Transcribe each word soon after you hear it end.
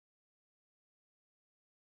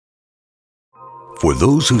For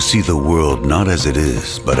those who see the world not as it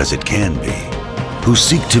is, but as it can be, who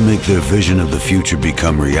seek to make their vision of the future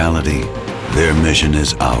become reality, their mission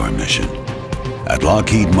is our mission. At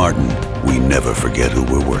Lockheed Martin, we never forget who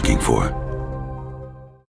we're working for. Wow,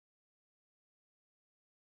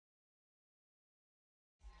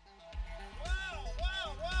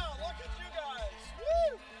 look at you guys.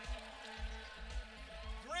 Woo!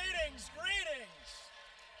 Greetings.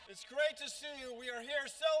 It's great to see you. We are here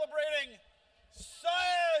celebrating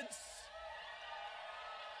science.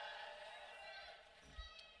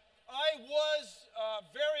 I was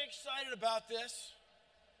very excited about this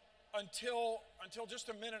until just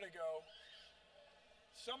a minute ago.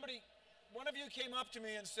 One of you came up to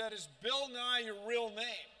me and said, "Is Bill Nye your real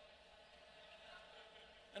name?"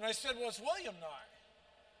 And I said, "Well, it's William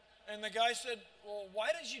Nye." And the guy said, "Well,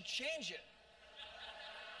 why did you change it?"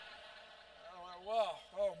 I went, "Well,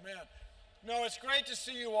 oh man." No, it's great to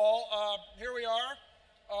see you all. Here we are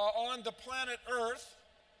on the planet Earth.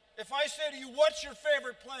 If I say to you, "What's your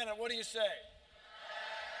favorite planet?" what do you say?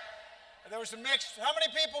 There was a mix. How many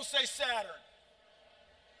people say Saturn?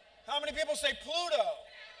 How many people say Pluto?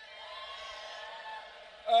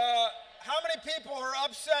 How many people are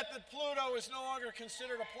upset that Pluto is no longer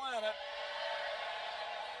considered a planet?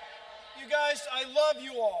 You guys, I love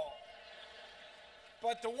you all.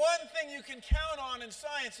 But the one thing you can count on in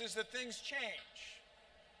science is that things change.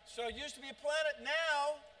 So it used to be a planet.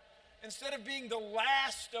 Now, instead of being the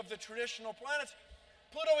last of the traditional planets,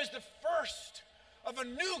 Pluto is the first of a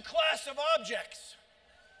new class of objects,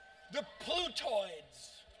 the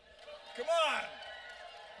Plutoids. Come on,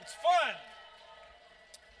 it's fun.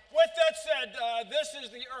 With that said, this is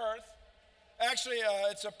the Earth. Actually,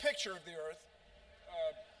 it's a picture of the Earth.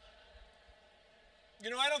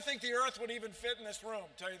 I don't think the Earth would even fit in this room,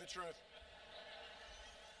 to tell you the truth.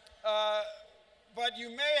 But you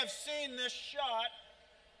may have seen this shot.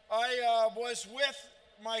 I was with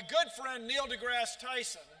my good friend Neil deGrasse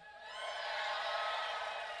Tyson,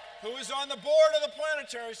 who is on the board of the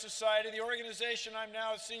Planetary Society, the organization I'm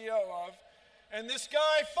now CEO of. And this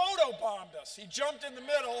guy photobombed us. He jumped in the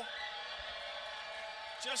middle.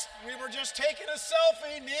 We were just taking a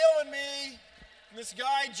selfie, Neil and me, and this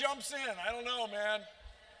guy jumps in. I don't know, man.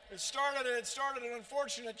 It started an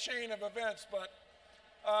unfortunate chain of events, but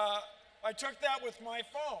I took that with my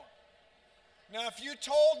phone. Now, if you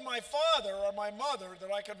told my father or my mother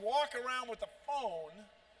that I could walk around with a phone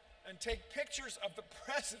and take pictures of the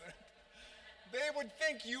president, they would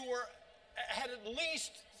think you'd at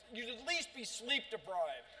least be sleep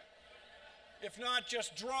deprived, if not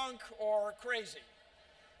just drunk or crazy.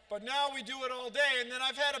 But now we do it all day, and then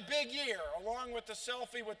I've had a big year, along with the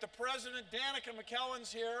selfie with the president. Danica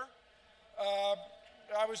McKellen's here.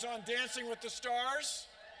 I was on Dancing with the Stars.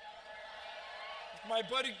 My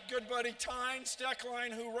good buddy Tyne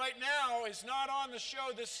Steckline, who right now is not on the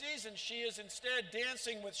show this season. She is instead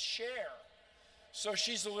dancing with Cher. So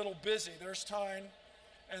she's a little busy. There's Tyne.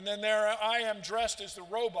 And then there I am dressed as the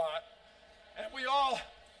robot. And we all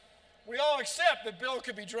accept that Bill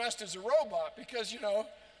could be dressed as a robot because,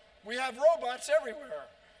 we have robots everywhere.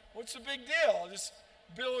 What's the big deal?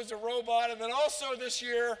 Bill is a robot. And then also this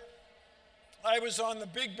year, I was on the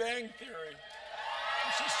Big Bang Theory,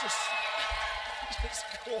 which is just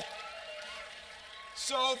cool.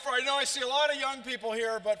 So I know I see a lot of young people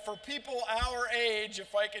here, but for people our age,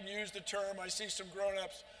 if I can use the term, I see some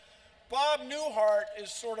grown-ups. Bob Newhart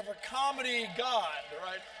is sort of a comedy god,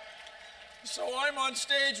 right? So I'm on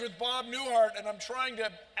stage with Bob Newhart, and I'm trying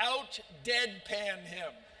to out-deadpan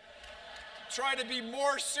him. Try to be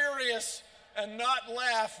more serious and not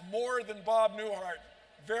laugh more than Bob Newhart.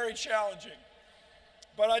 Very challenging.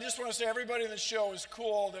 But I just want to say everybody in the show was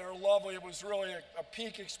cool. They were lovely. It was really a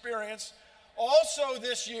peak experience. Also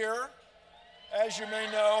this year, as you may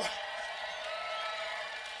know,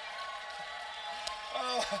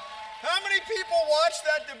 how many people watched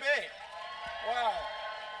that debate? Wow.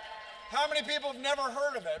 How many people have never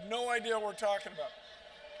heard of it? No idea what we're talking about.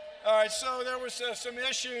 All right, so there was some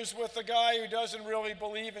issues with the guy who doesn't really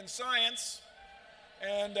believe in science.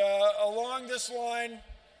 And along this line,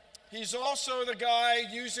 he's also the guy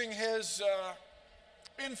using his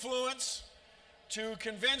influence to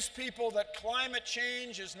convince people that climate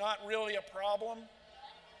change is not really a problem,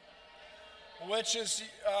 which is,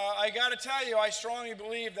 I got to tell you, I strongly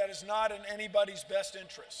believe that is not in anybody's best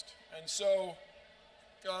interest. And so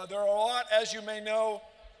there are a lot, as you may know,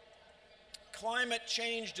 climate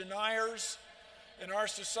change deniers in our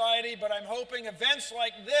society, but I'm hoping events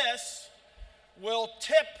like this will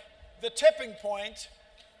tip the tipping point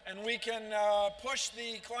and we can push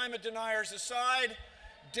the climate deniers aside,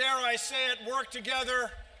 dare I say it, work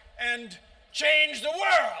together and change the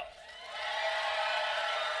world.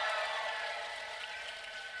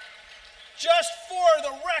 Just for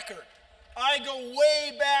the record, I go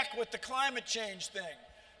way back with the climate change thing.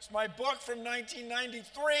 It's my book from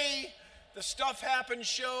 1993, the Stuff Happened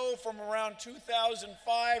show from around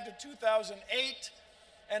 2005 to 2008.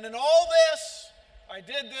 And in all this, I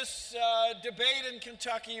did this debate in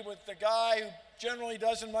Kentucky with the guy who generally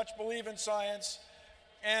doesn't much believe in science.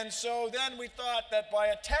 And so then we thought that by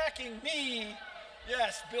attacking me,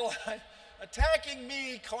 yes, Bill, attacking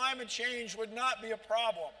me, climate change would not be a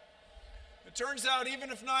problem. It turns out even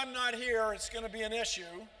if I'm not here, it's going to be an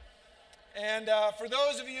issue. And for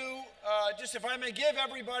those of you, just if I may give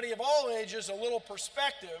everybody of all ages a little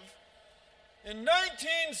perspective, in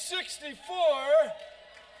 1964,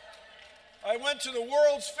 I went to the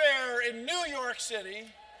World's Fair in New York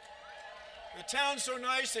City. The town's so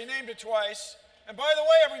nice, they named it twice. And by the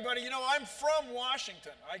way, everybody, you know, I'm from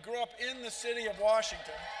Washington. I grew up in the city of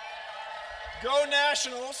Washington. Go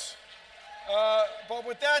Nationals. But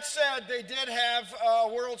with that said, they did have a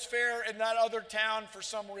World's Fair in that other town for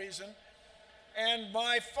some reason. And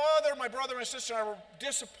my father, my brother, my sister and I were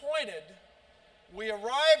disappointed. We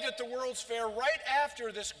arrived at the World's Fair right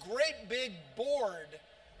after this great big board,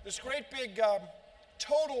 this great big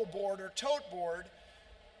total board or tote board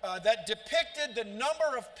that depicted the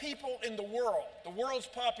number of people in the world, the world's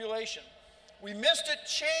population. We missed it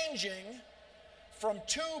changing from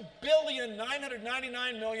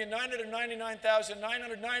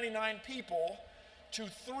 2,999,999,999 people to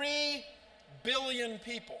 3 billion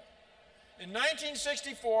people. In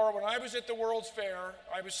 1964, when I was at the World's Fair,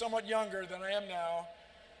 I was somewhat younger than I am now,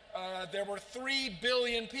 there were 3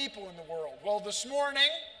 billion people in the world. Well, this morning,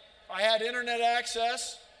 I had internet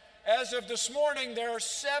access. As of this morning, there are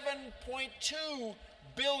 7.2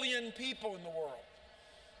 billion people in the world.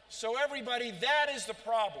 So everybody, that is the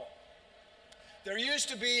problem. There used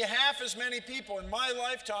to be half as many people. In my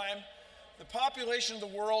lifetime, the population of the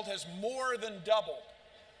world has more than doubled.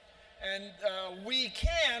 And we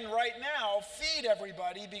can, right now, feed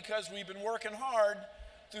everybody because we've been working hard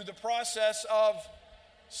through the process of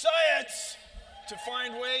science to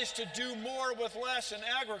find ways to do more with less in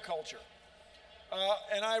agriculture.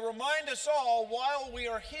 And I remind us all, while we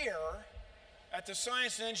are here at the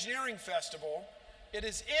Science and Engineering Festival, it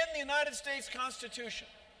is in the United States Constitution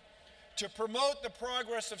to promote the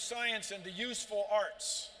progress of science and the useful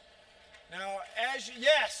arts. Now, as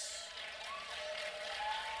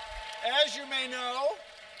you may know,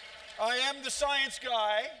 I am the science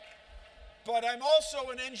guy, but I'm also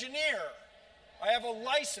an engineer. I have a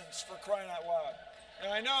license, for crying out loud.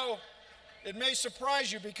 And I know it may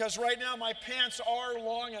surprise you because right now my pants are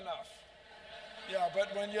long enough. Yeah,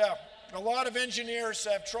 but a lot of engineers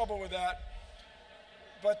have trouble with that.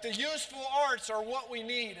 But the useful arts are what we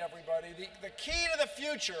need, everybody. The key to the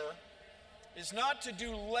future is not to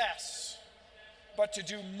do less, but to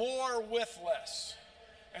do more with less.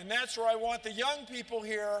 And that's where I want the young people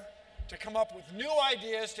here to come up with new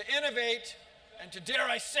ideas, to innovate, and to, dare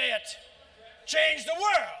I say it, change the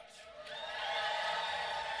world.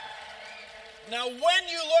 Now, when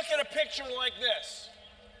you look at a picture like this,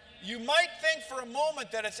 you might think for a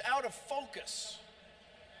moment that it's out of focus.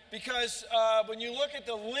 Because when you look at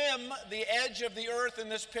the limb, the edge of the earth in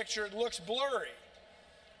this picture, it looks blurry.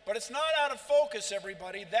 But it's not out of focus,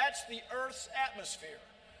 everybody. That's the Earth's atmosphere.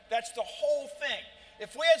 That's the whole thing.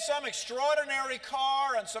 If we had some extraordinary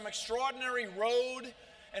car on some extraordinary road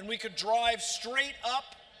and we could drive straight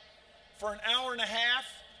up for an hour and a half,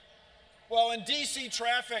 well, in DC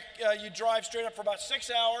traffic, you drive straight up for about 6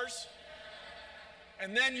 hours,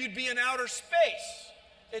 and then you'd be in outer space.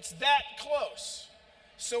 It's that close.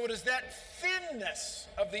 So it is that thinness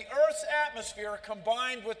of the Earth's atmosphere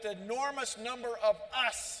combined with the enormous number of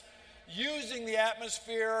us using the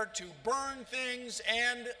atmosphere to burn things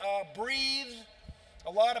and breathe.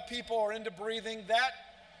 A lot of people are into breathing. That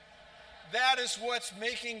is what's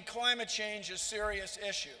making climate change a serious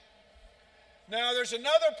issue. Now, there's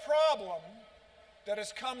another problem that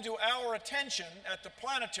has come to our attention at the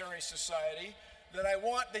Planetary Society that I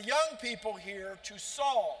want the young people here to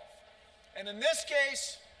solve. And in this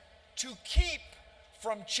case, to keep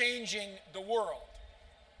from changing the world.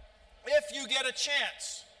 If you get a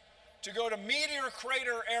chance to go to Meteor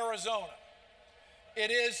Crater, Arizona,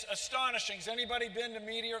 it is astonishing. Has anybody been to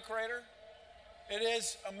Meteor Crater? It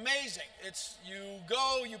is amazing. You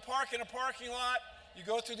park in a parking lot, you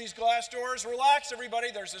go through these glass doors. Relax, everybody.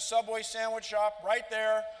 There's a Subway sandwich shop right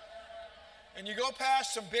there. And you go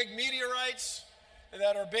past some big meteorites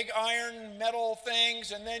that are big iron metal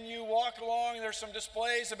things, and then you walk along, and there's some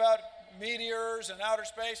displays about meteors and outer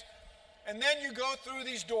space. And then you go through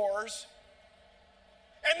these doors,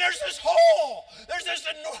 And there's this hole. There's this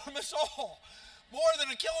enormous hole, more than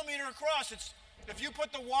a kilometer across. If you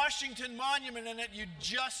put the Washington Monument in it, you'd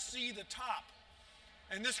just see the top.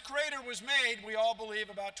 And this crater was made, we all believe,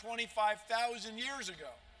 about 25,000 years ago.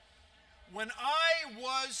 When I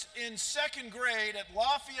was in second grade at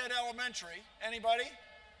Lafayette Elementary, anybody?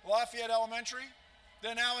 Lafayette Elementary?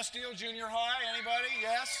 Then Alice Steele Junior High, anybody?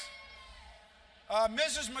 Yes?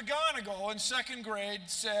 Mrs. McGonigal in second grade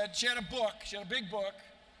said, she had a book, she had a big book.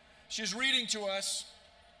 She was reading to us,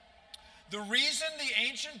 the reason the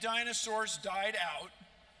ancient dinosaurs died out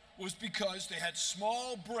was because they had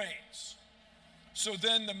small brains. So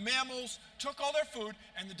then the mammals took all their food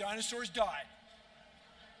and the dinosaurs died.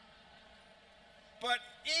 But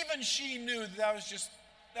even she knew that was just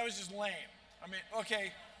lame. I mean,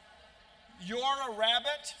 okay, you're a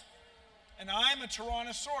rabbit and I'm a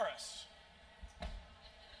Tyrannosaurus.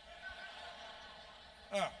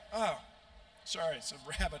 Oh, sorry, it's a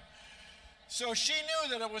rabbit. So she knew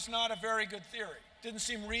that it was not a very good theory. Didn't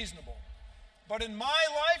seem reasonable. But in my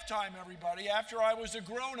lifetime, everybody, after I was a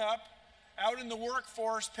grown-up, out in the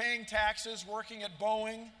workforce, paying taxes, working at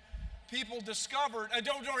Boeing, people discovered,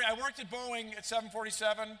 don't worry, I worked at Boeing at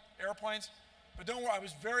 747 airplanes, but don't worry, I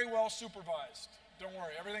was very well supervised. Don't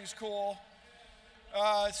worry, everything's cool.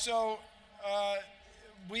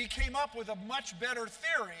 We came up with a much better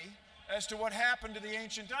theory as to what happened to the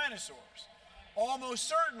ancient dinosaurs. Almost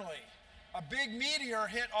certainly, a big meteor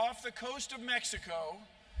hit off the coast of Mexico,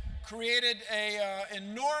 created an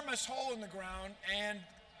enormous hole in the ground, and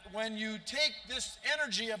when you take this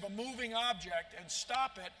energy of a moving object and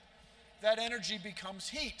stop it, that energy becomes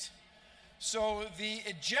heat. So the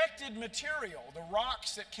ejected material, the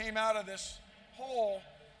rocks that came out of this hole,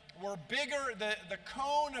 were bigger, the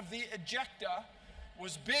cone of the ejecta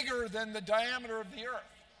was bigger than the diameter of the Earth.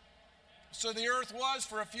 So the Earth was,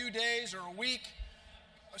 for a few days or a week,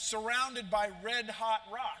 surrounded by red-hot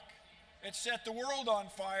rock. It set the world on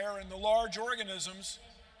fire, and the large organisms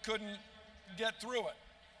couldn't get through it.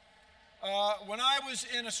 When I was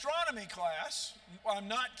in astronomy class, I'm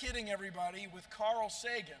not kidding everybody, with Carl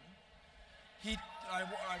Sagan,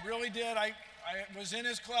 I really did. I was in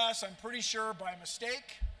his class, I'm pretty sure, by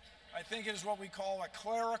mistake. I think it is what we call a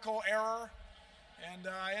clerical error. And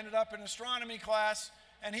I ended up in astronomy class,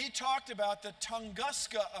 and he talked about the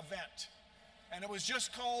Tunguska event. And it was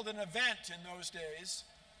just called an event in those days.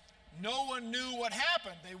 No one knew what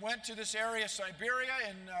happened. They went to this area, Siberia,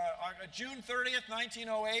 in June 30th,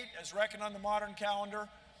 1908, as reckoned on the modern calendar.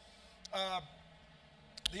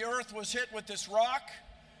 The Earth was hit with this rock.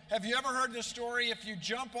 Have you ever heard the story, if you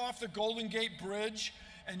jump off the Golden Gate Bridge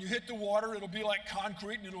and you hit the water, it'll be like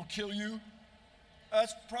concrete and it'll kill you?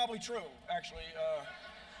 That's probably true, actually.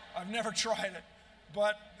 I've never tried it.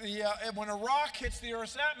 But when a rock hits the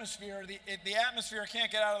Earth's atmosphere, the atmosphere can't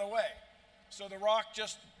get out of the way. So the rock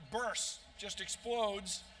just bursts, just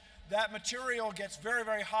explodes. That material gets very,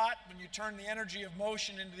 very hot when you turn the energy of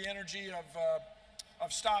motion into the energy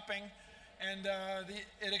of stopping. And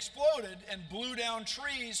it exploded and blew down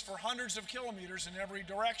trees for hundreds of kilometers in every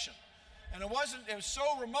direction. And it was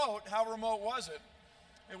so remote. How remote was it?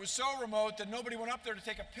 It was so remote that nobody went up there to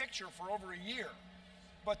take a picture for over a year.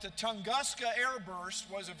 But the Tunguska airburst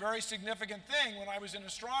was a very significant thing when I was in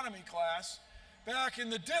astronomy class back in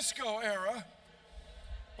the disco era.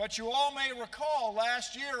 But you all may recall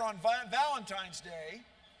last year on Valentine's Day,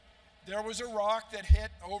 there was a rock that hit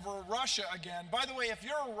over Russia again. By the way, if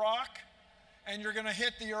you're a rock and you're going to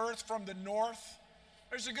hit the Earth from the north,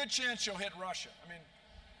 there's a good chance you'll hit Russia. I mean,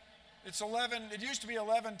 it used to be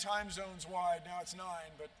 11 time zones wide, now it's 9,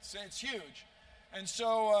 but it's huge. And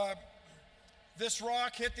so this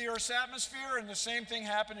rock hit the Earth's atmosphere, and the same thing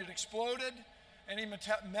happened. It exploded. Any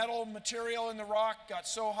metal material in the rock got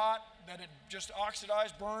so hot that it just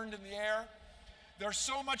oxidized, burned in the air. There's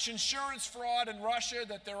so much insurance fraud in Russia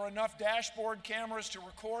that there were enough dashboard cameras to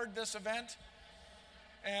record this event.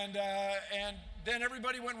 And then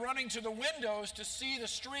everybody went running to the windows to see the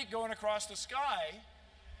streak going across the sky.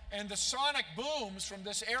 And the sonic booms from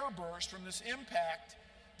this airburst, from this impact,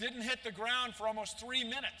 didn't hit the ground for almost 3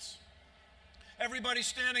 minutes. Everybody's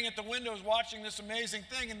standing at the windows watching this amazing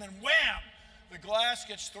thing, and then wham! The glass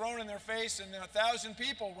gets thrown in their face, and 1,000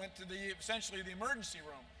 people went to essentially the emergency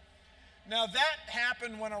room. Now that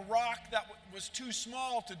happened when a rock that was too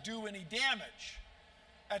small to do any damage.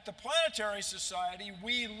 At the Planetary Society,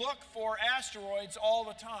 we look for asteroids all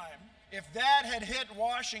the time. If that had hit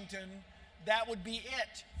Washington, that would be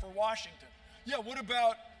it for Washington. Yeah, what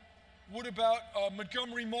about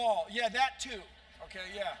Montgomery Mall? Yeah, that too. Okay,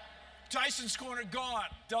 yeah. Tyson's Corner, gone,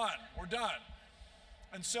 done, we're done.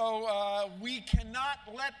 And so we cannot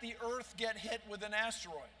let the Earth get hit with an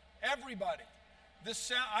asteroid. Everybody.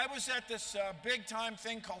 I was at this big-time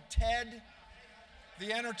thing called TED,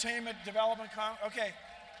 the Entertainment Development okay,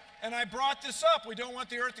 and I brought this up. We don't want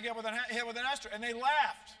the Earth to get hit with an asteroid. And they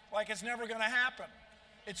laughed like it's never going to happen.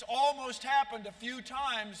 It's almost happened a few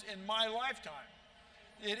times in my lifetime.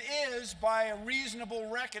 It is, by a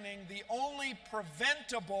reasonable reckoning, the only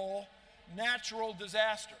preventable natural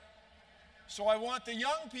disaster. So I want the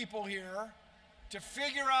young people here to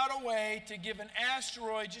figure out a way to give an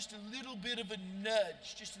asteroid just a little bit of a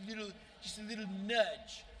nudge, just a little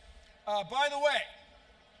nudge. By the way,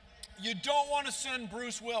 you don't want to send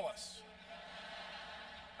Bruce Willis.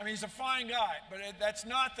 I mean, he's a fine guy, but that's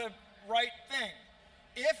not the right thing.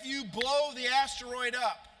 If you blow the asteroid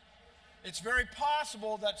up, it's very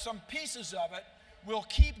possible that some pieces of it will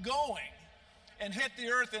keep going and hit the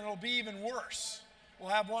Earth, and it'll be even worse. We'll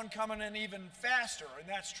have one coming in even faster, and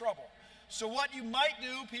that's trouble. So what you might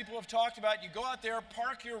do, people have talked about, you go out there,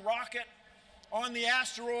 park your rocket on the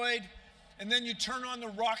asteroid, and then you turn on the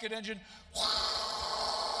rocket engine.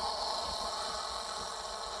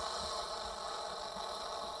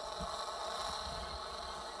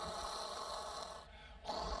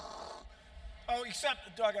 Oh,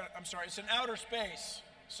 except, Doug, I'm sorry, it's in outer space,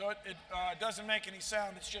 so it doesn't make any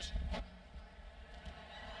sound. It's just...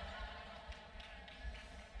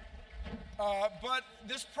 but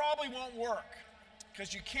this probably won't work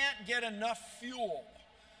because you can't get enough fuel.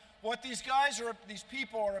 What these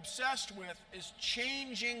people are obsessed with is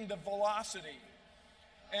changing the velocity.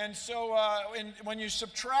 And so when you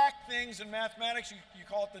subtract things in mathematics, you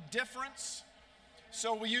call it the difference.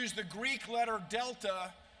 So we use the Greek letter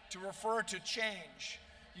delta to refer to change.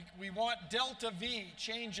 We want delta V,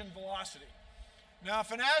 change in velocity. Now,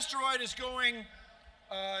 if an asteroid is going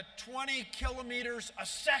 20 kilometers a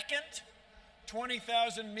second,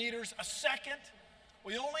 20,000 meters a second,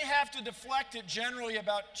 we only have to deflect it generally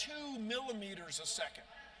about 2 millimeters a second.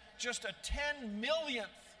 Just a 10 millionth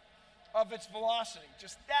of its velocity.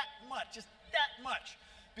 Just that much.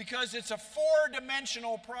 Because it's a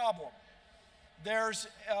four-dimensional problem. There's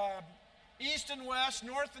east and west,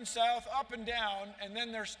 north and south, up and down, and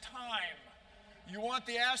then there's time. You want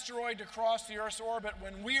the asteroid to cross the Earth's orbit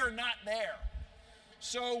when we are not there.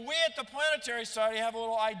 So we at the Planetary Society have a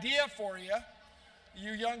little idea for you,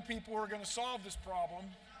 you young people who are going to solve this problem,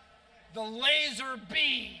 the laser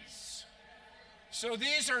bees. So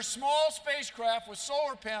these are small spacecraft with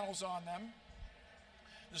solar panels on them.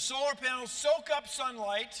 The solar panels soak up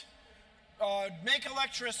sunlight, make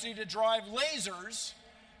electricity to drive lasers,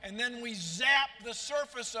 and then we zap the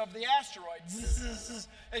surface of the asteroid,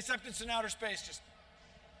 except it's in outer space.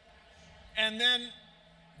 And then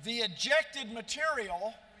the ejected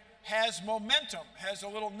material has momentum, has a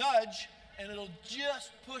little nudge, and it'll just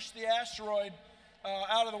push the asteroid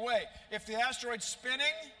out of the way. If the asteroid's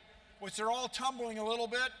spinning, which they're all tumbling a little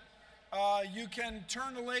bit, you can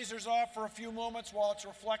turn the lasers off for a few moments while it's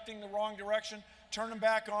reflecting the wrong direction, turn them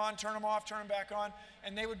back on, turn them off, turn them back on,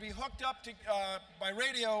 and they would be hooked up to, by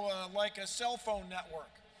radio like a cell phone network.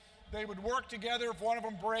 They would work together. If one of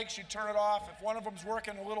them breaks, you turn it off. If one of them's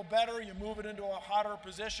working a little better, you move it into a hotter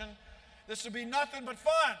position. This would be nothing but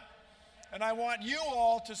fun. And I want you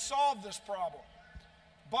all to solve this problem.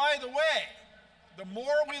 By the way, the more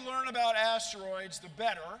we learn about asteroids, the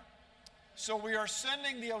better. So we are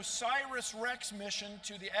sending the OSIRIS-REx mission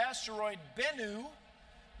to the asteroid Bennu,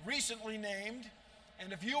 recently named.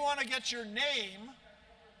 And if you want to get your name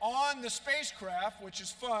on the spacecraft, which is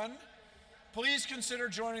fun, please consider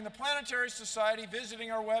joining the Planetary Society,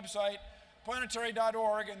 visiting our website,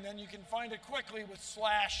 planetary.org, and then you can find it quickly with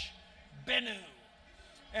 /Bennu.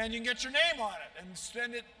 And you can get your name on it and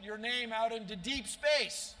send your name out into deep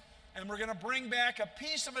space. And we're going to bring back a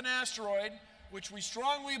piece of an asteroid, which we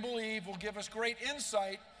strongly believe will give us great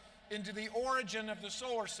insight into the origin of the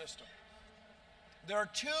solar system. There are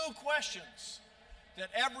two questions that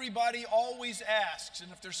everybody always asks. And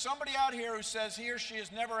if there's somebody out here who says he or she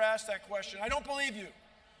has never asked that question, I don't believe you.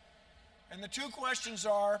 And the two questions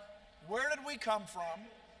are, where did we come from?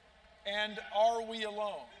 And are we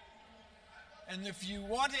alone? And if you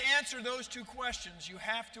want to answer those two questions, you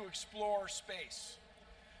have to explore space.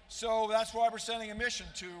 So that's why we're sending a mission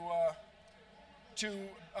to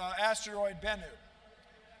asteroid Bennu.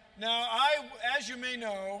 Now, as you may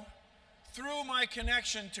know, through my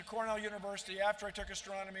connection to Cornell University after I took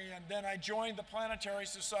astronomy, and then I joined the Planetary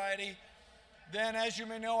Society. Then, as you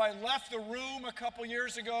may know, I left the room a couple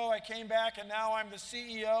years ago. I came back, and now I'm the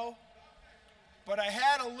CEO. But I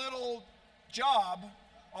had a little job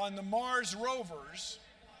on the Mars rovers,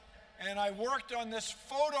 and I worked on this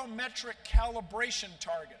photometric calibration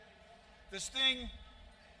target. This thing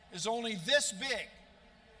is only this big,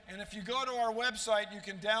 and if you go to our website, you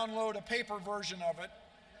can download a paper version of it.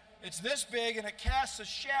 It's this big, and it casts a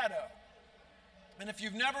shadow. And if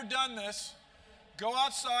you've never done this, go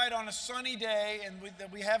outside on a sunny day, and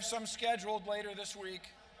we have some scheduled later this week,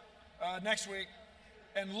 next week,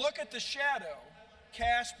 and look at the shadow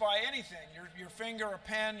cast by anything, your finger, a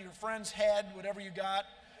pen, your friend's head, whatever you got,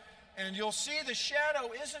 and you'll see the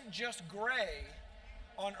shadow isn't just gray.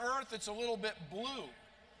 On Earth, it's a little bit blue.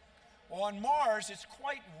 Well, on Mars, it's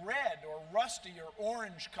quite red or rusty or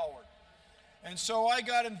orange colored. And so I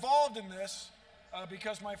got involved in this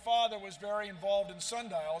because my father was very involved in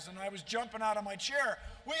sundials, and I was jumping out of my chair.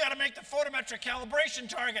 We got to make the photometric calibration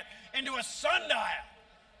target into a sundial.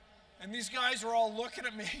 And these guys were all looking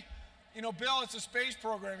at me. You know, Bill, it's a space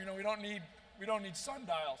program. You know, we don't need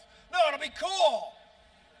sundials. No, it'll be cool.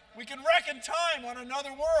 We can reckon time on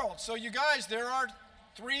another world. So you guys, there are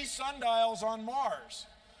 3 sundials on Mars.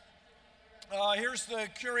 Here's the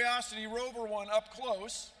Curiosity rover one up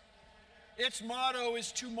close. Its motto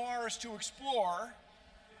is "To Mars to Explore."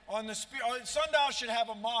 On the sundial should have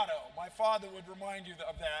a motto. My father would remind you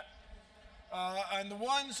of that. And the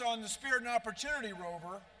ones on the Spirit and Opportunity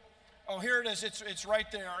rover, oh, here it is. It's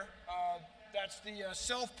right there. That's the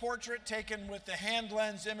self-portrait taken with the hand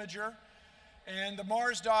lens imager. And the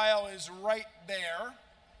Mars dial is right there.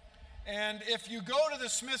 And if you go to the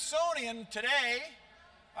Smithsonian today,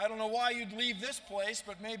 I don't know why you'd leave this place,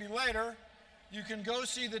 but maybe later, you can go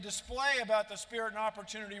see the display about the Spirit and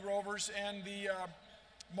Opportunity rovers, and the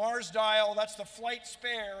Mars dial, that's the flight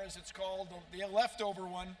spare, as it's called, the leftover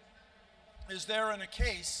one, is there in a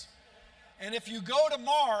case. And if you go to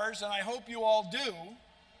Mars, and I hope you all do,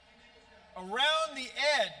 around the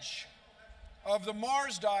edge of the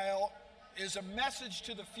Mars dial is a message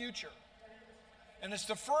to the future. And it's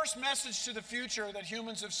the first message to the future that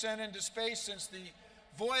humans have sent into space since the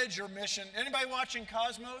Voyager mission. Anybody watching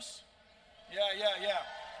Cosmos? Yeah.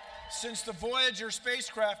 Since the Voyager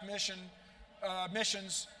spacecraft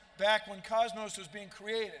missions back when Cosmos was being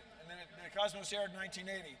created. And then the Cosmos aired in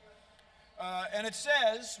 1980. And it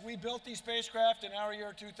says, we built these spacecraft in our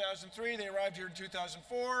year 2003. They arrived here in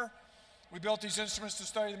 2004. We built these instruments to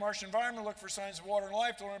study the Martian environment, look for signs of water and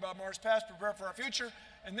life, to learn about Mars' past, prepare for our future.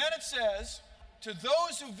 And then it says, to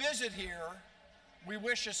those who visit here, we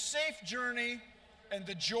wish a safe journey and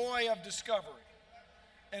the joy of discovery.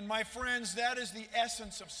 And my friends, that is the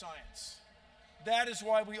essence of science. That is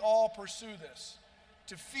why we all pursue this,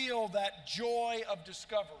 to feel that joy of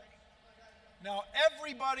discovery. Now,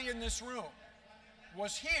 everybody in this room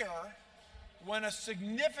was here when a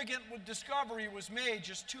significant discovery was made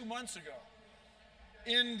just 2 months ago.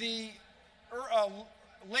 In the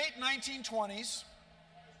late 1920s,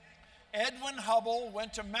 Edwin Hubble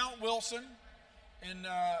went to Mount Wilson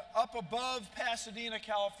up above Pasadena,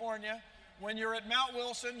 California. When you're at Mount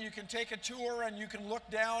Wilson, you can take a tour and you can look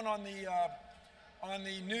down on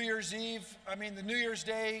the New Year's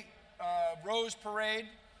Day Rose Parade.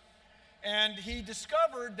 And he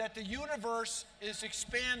discovered that the universe is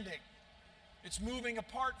expanding. It's moving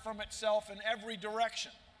apart from itself in every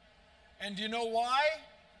direction. And do you know why?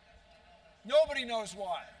 Nobody knows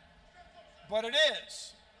why, but it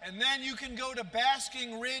is. And then you can go to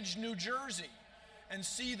Basking Ridge, New Jersey, and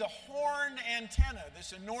see the horn antenna,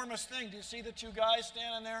 this enormous thing. Do you see the 2 guys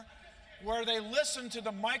standing there? Where they listen to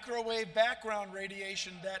the microwave background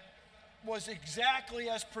radiation that was exactly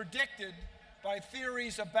as predicted by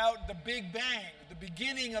theories about the Big Bang, the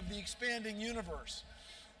beginning of the expanding universe.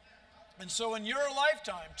 And so in your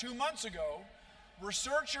lifetime, 2 months ago,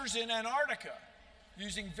 researchers in Antarctica,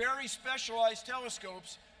 using very specialized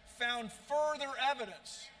telescopes, found further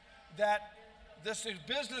evidence that this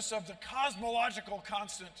business of the cosmological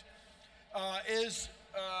constant is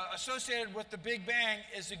associated with the Big Bang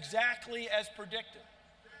is exactly as predicted.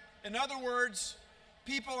 In other words,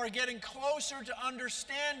 people are getting closer to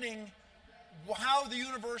understanding how the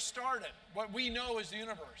universe started, what we know as the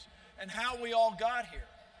universe, and how we all got here.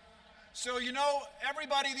 So, you know,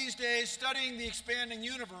 everybody these days studying the expanding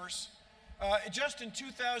universe, just in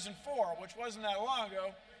 2004, which wasn't that long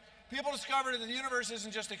ago, people discovered that the universe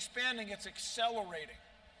isn't just expanding, it's accelerating.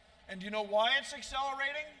 And do you know why it's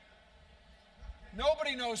accelerating?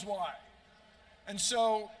 Nobody knows why. And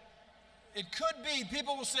so it could be,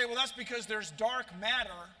 people will say, well, that's because there's dark matter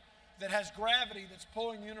that has gravity that's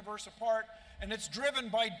pulling the universe apart, and it's driven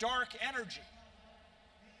by dark energy.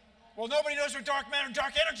 Well, nobody knows what dark matter and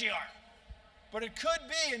dark energy are. But it could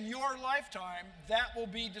be in your lifetime that will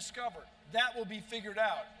be discovered, that will be figured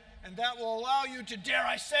out, and that will allow you to, dare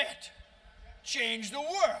I say it, change the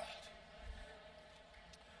world.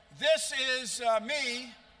 This is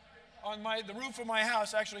me on the roof of my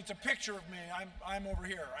house. Actually, it's a picture of me. I'm over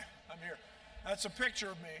here. I'm here. That's a picture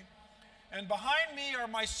of me. And behind me are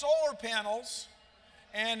my solar panels,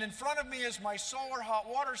 and in front of me is my solar hot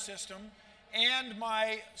water system and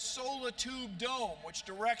my solar tube dome, which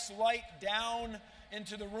directs light down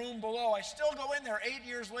into the room below. I still go in there 8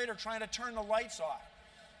 years later trying to turn the lights off.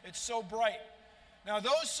 It's so bright. Now,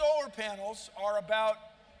 those solar panels are about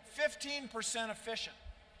 15% efficient.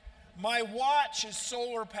 My watch is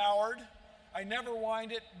solar powered. I never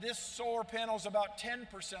wind it. This solar panel is about 10%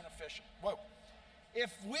 efficient. Whoa.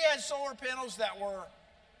 If we had solar panels that were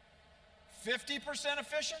 50%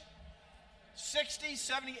 efficient, 60,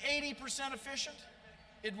 70, 80% efficient,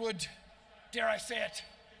 it would, dare I say it,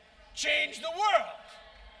 change the world.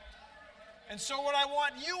 And so what I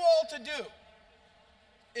want you all to do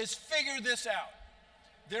is figure this out.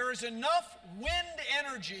 There is enough wind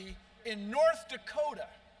energy in North Dakota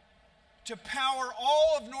to power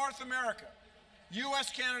all of North America,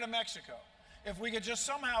 US, Canada, Mexico. If we could just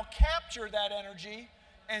somehow capture that energy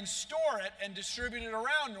and store it and distribute it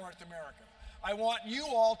around North America. I want you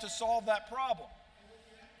all to solve that problem.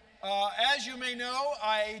 As you may know,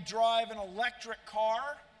 I drive an electric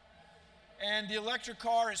car, and the electric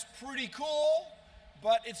car is pretty cool,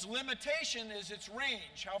 but its limitation is its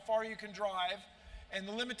range, how far you can drive, and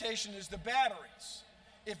the limitation is the batteries.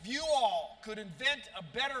 If you all could invent a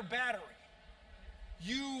better battery,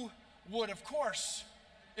 you would, of course,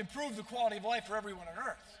 improve the quality of life for everyone on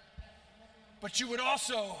Earth. But you would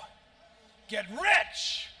also get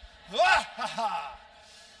rich.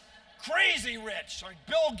 Crazy rich, like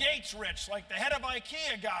Bill Gates rich, like the head of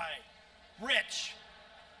IKEA guy rich.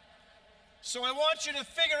 So I want you to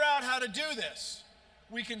figure out how to do this.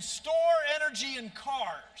 We can store energy in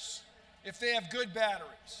cars if they have good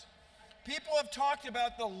batteries. People have talked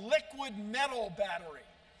about the liquid metal battery.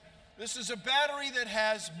 This is a battery that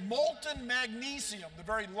has molten magnesium, the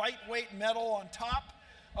very lightweight metal on top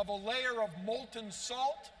of a layer of molten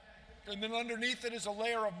salt, and then underneath it is a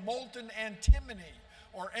layer of molten antimony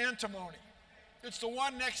or antimony. It's the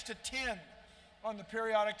one next to tin on the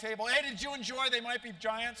periodic table. Hey, did you enjoy They Might Be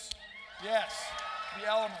Giants? Yes, the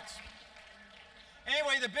elements.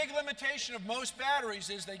 Anyway, the big limitation of most batteries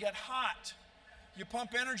is they get hot. You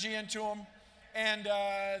pump energy into them, and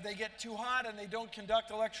they get too hot, and they don't conduct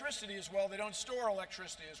electricity as well. They don't store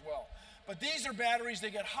electricity as well. But these are batteries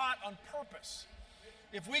that get hot on purpose.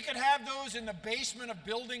 If we could have those in the basement of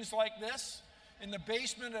buildings like this, in the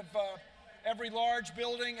basement of every large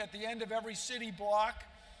building, at the end of every city block,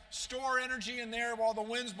 store energy in there while the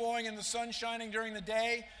wind's blowing and the sun's shining during the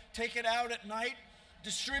day, take it out at night,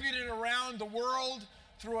 distribute it around the world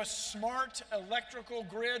through a smart electrical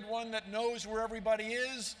grid, one that knows where everybody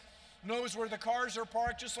is, knows where the cars are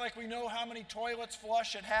parked, just like we know how many toilets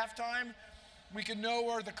flush at halftime. We could know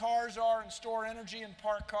where the cars are and store energy and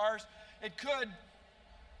park cars. It could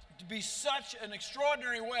be such an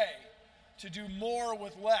extraordinary way to do more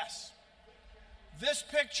with less. This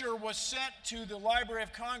picture was sent to the Library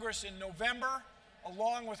of Congress in November,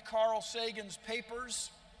 along with Carl Sagan's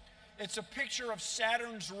papers. It's a picture of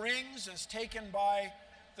Saturn's rings as taken by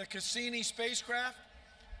the Cassini spacecraft.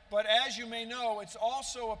 But as you may know, it's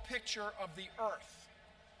also a picture of the Earth.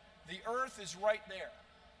 The Earth is right there.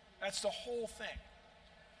 That's the whole thing.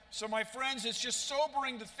 So my friends, it's just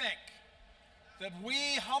sobering to think that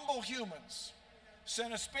we humble humans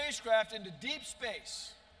sent a spacecraft into deep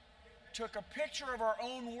space, took a picture of our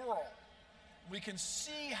own world. We can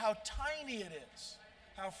see how tiny it is,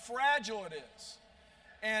 how fragile it is.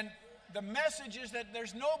 And the message is that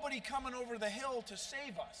there's nobody coming over the hill to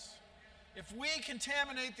save us. If we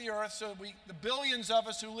contaminate the Earth so the billions of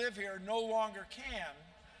us who live here no longer can,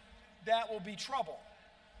 that will be trouble.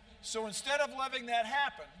 So instead of letting that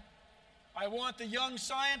happen, I want the young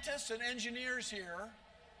scientists and engineers here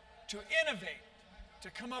to innovate, to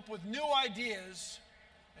come up with new ideas,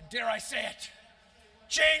 and dare I say it,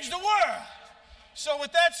 change the world. So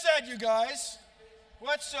with that said, you guys,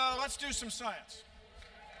 let's do some science.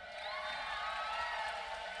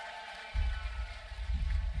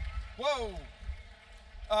 Whoa.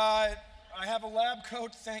 I have a lab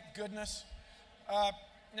coat, thank goodness.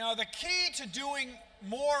 Now the key to doing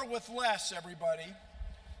more with less, everybody,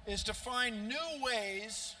 is to find new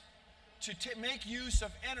ways to make use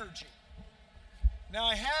of energy. Now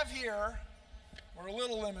I have here, we're a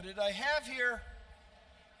little limited, I have here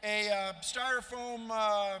a styrofoam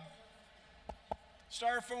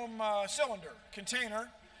cylinder, container.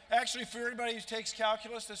 Actually, for anybody who takes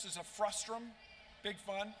calculus, this is a frustrum, big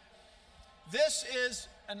fun. This is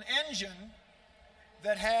an engine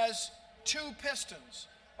that has two pistons,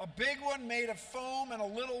 a big one made of foam and a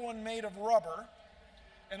little one made of rubber.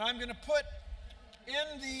 And I'm going to put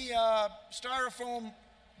in the styrofoam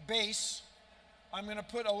base, I'm going to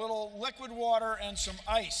put a little liquid water and some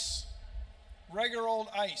ice, regular old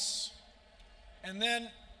ice. And then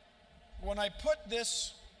when I put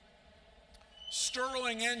this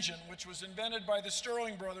Stirling engine, which was invented by the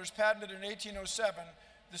Stirling brothers, patented in 1807,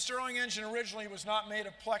 the Stirling engine originally was not made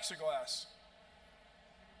of plexiglass.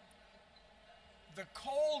 The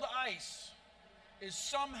cold ice is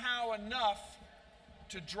somehow enough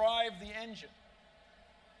to drive the engine.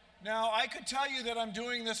 Now, I could tell you that I'm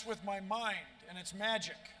doing this with my mind, and it's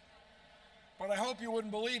magic. But I hope you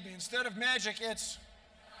wouldn't believe me. Instead of magic, it's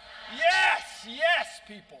yes, yes,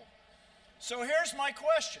 people. So here's my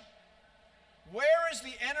question. Where is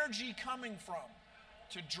the energy coming from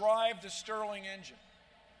to drive the Stirling engine?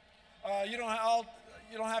 You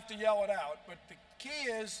don't have to yell it out, but the key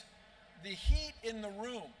is the heat in the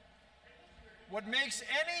room. What makes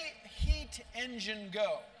any heat engine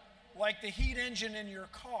go, like the heat engine in your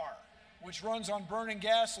car, which runs on burning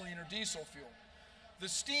gasoline or diesel fuel, the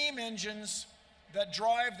steam engines that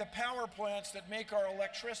drive the power plants that make our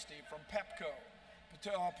electricity from PEPCO,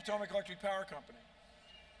 Potomac Electric Power Company,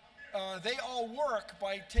 they all work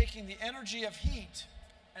by taking the energy of heat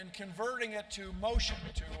and converting it to motion,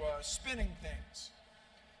 to spinning things.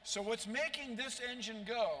 So what's making this engine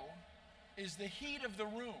go is the heat of the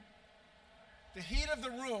room. The heat of the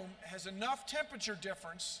room has enough temperature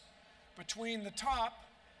difference between the top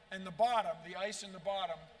and the bottom, the ice in the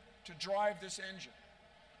bottom, to drive this engine.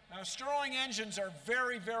 Now, Stirling engines are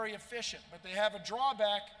very, very efficient, but they have a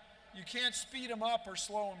drawback. You can't speed them up or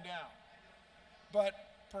slow them down. But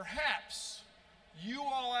perhaps you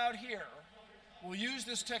all out here will use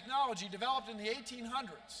this technology developed in the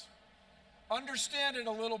 1800s, understand it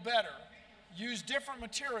a little better, use different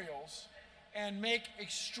materials, and make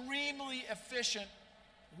extremely efficient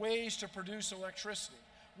ways to produce electricity,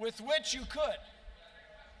 with which you could,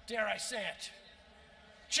 dare I say it,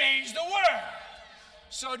 change the world.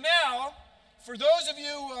 So now, for those of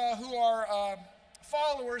you who are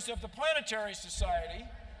followers of the Planetary Society,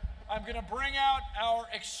 I'm going to bring out our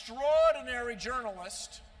extraordinary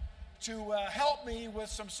journalist to help me with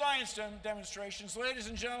some science demonstrations. Ladies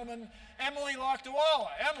and gentlemen, Emily Lakdawala.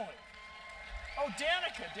 Emily. Oh,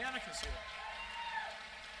 Danica's here.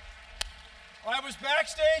 I was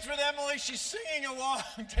backstage with Emily. She's singing along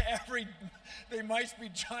to every They Might Be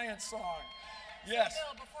Giant song. Yes.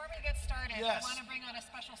 So Bill, before we get started, yes. I want to bring on a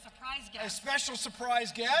special surprise guest. A special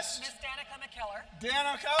surprise guest? Miss Danica McKellar.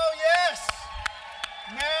 Danica, oh yes!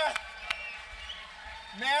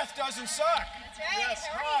 Math doesn't suck. That's right. Yes,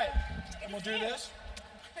 How are you? And we'll do this.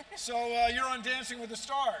 So you're on Dancing with the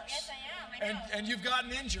Stars. Yes, I am. I know. And you've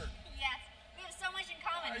gotten injured. Yes. We have so much in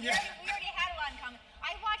common. Yeah. We already had a lot in common.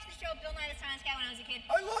 I watched the show Bill Nye the Science Guy when I was a kid.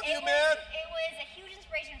 I love you, man. It was a huge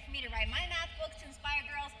inspiration for me to write my math books to inspire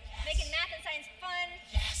girls, making math and science fun.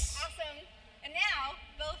 Yes. Awesome. And now,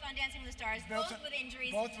 both on Dancing with the Stars, both with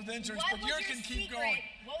injuries. Both with injuries, but you can keep going.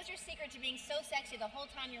 What was your secret to being so sexy the whole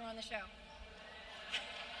time you were on the show?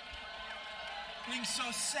 Being so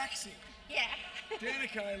sexy. Yeah.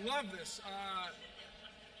 Danica, I love this.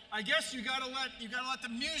 I guess you gotta let the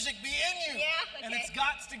music be in you. Yeah, okay. And it's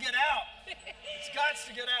gots to get out. It's gots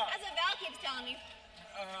to get out. That's what Val keeps telling me.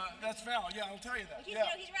 That's Val. Yeah, I'll tell you that. He's, yeah.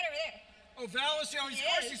 he's right over there. Oh, Val is. Oh, he's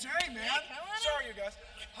Yes. he's hey man. Yeah, come on Sorry, you guys.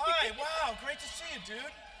 Hi. Wow. Great to see you,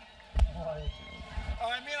 dude.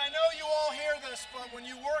 I mean, I know you all hear this, but when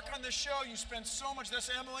you work on the show, you spend so much. That's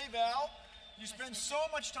Emily, Val. You spend so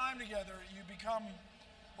much time together. You become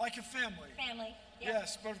like a family. Family. Yep.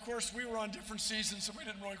 Yes, but of course we were on different seasons, so we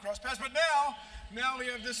didn't really cross paths. But now we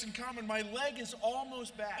have this in common. My leg is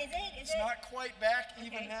almost back. Is it? It's not quite back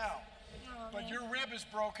even Okay. now. Oh, But man. your rib is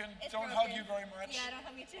broken. It's Don't broken. hug you very much. Yeah, don't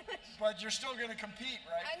hug me too much. But you're still going to compete,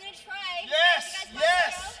 right? I'm going to try. Yes, You guys watch the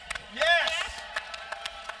yes, show? yes.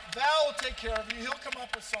 Yeah? Val will take care of you. He'll come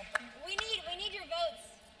up with something. We need your votes.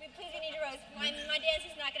 Please, we need your votes. My dance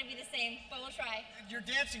is not going to be the same, but we'll try. Your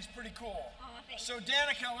dancing's pretty cool. Aw, thanks. So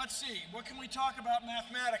Danica, let's see. What can we talk about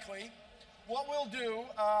mathematically? What we'll do,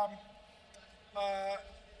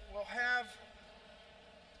 we'll have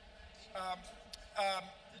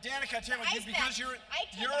Danica, I tell you what, because you're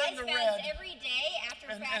in the red, every day after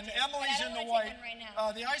and practice. Emily's in the white. Right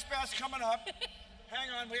now. The ice bath's coming up. Hang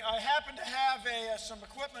on, I happen to have some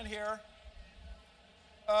equipment here.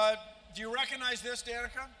 Do you recognize this,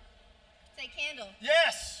 Danica? It's a candle.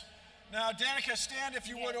 Yes. Now, Danica, stand if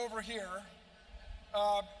you would Yes. over here.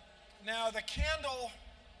 Now, the candle,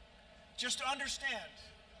 just understand,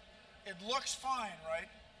 it looks fine, right?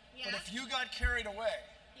 Yeah. But if you got carried away,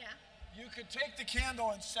 Yeah. you could take the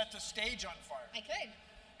candle and set the stage on fire. I could.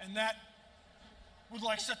 And that would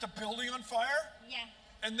like set the building on fire. Yeah.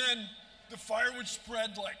 And then the fire would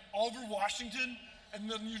spread like all over Washington, and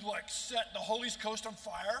then you'd like set the whole East Coast on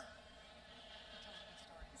fire.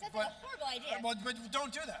 That's a horrible idea. But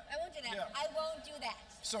don't do that. I won't do that. Yeah. I won't do that.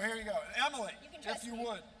 So here you go. Emily, You can trust if you me.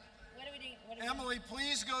 would. What are we doing? What are we Emily,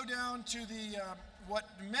 please go down to the, what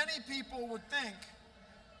many people would think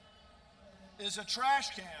is a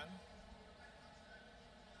trash can.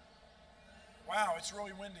 Wow, it's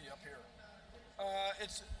really windy up here.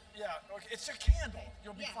 It's a candle.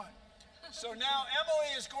 You'll be Yeah. fine. So now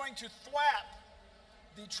Emily is going to thwap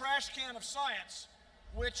the trash can of science,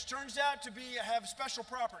 which turns out to have special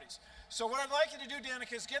properties. So what I'd like you to do,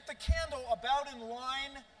 Danica, is get the candle about in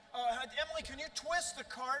line. Emily, can you twist the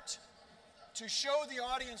cart to show the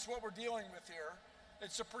audience what we're dealing with here?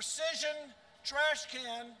 It's a precision trash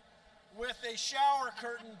can with a shower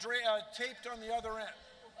curtain taped on the other end.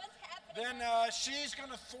 What's happening? Then she's going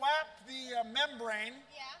to thwap the membrane,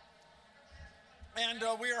 Yeah.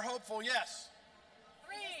 and we are hopeful, yes.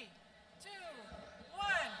 3, 2,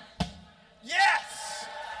 1. Yes!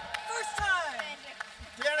 First time.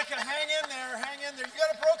 Danica, hang in there, hang in there. You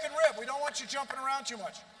got a broken rib. We don't want you jumping around too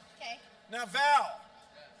much. Okay. Now, Val,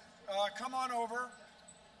 come on over.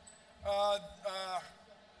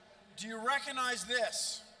 Do you recognize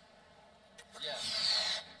this?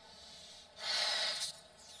 Yes.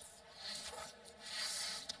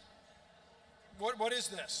 What is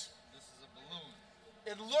this? This is a balloon.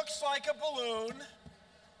 It looks like a balloon.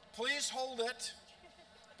 Please hold it.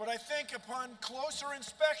 But I think upon closer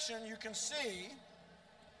inspection, you can see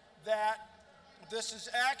that this is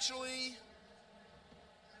actually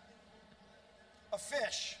a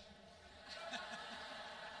fish.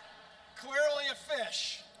 Clearly a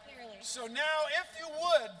fish. Clearly. So now, if you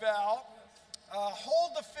would, Val,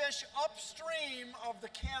 hold the fish upstream of the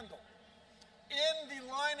candle in the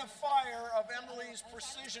line of fire of Emily's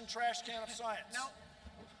precision trash can of science.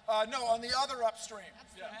 No. No, on the other upstream.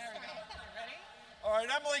 Yeah. There we go. You ready? All right,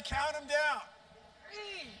 Emily, count them down.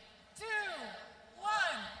 3, 2,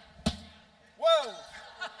 1. Whoa.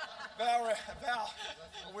 Val,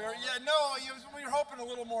 we were hoping a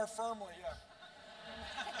little more firmly, yeah.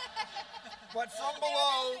 But from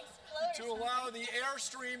below, to allow the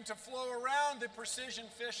airstream to flow around the precision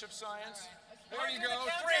fish of science. There you We're go.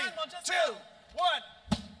 gonna count 3, down, we'll just 2, go.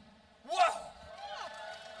 1. Whoa.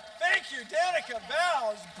 Thank you, Danica.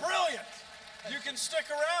 Val is brilliant. You can stick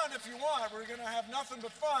around if you want. We're going to have nothing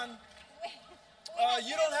but fun.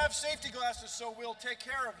 You don't have safety glasses, so we'll take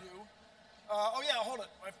care of you. Oh, yeah, hold it.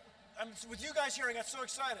 I'm with you guys here. I got so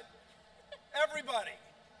excited. Everybody,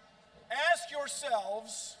 ask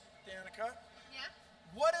yourselves, Danica, Yeah.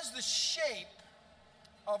 what is the shape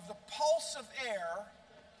of the pulse of air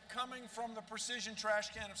coming from the precision trash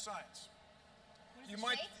can of science?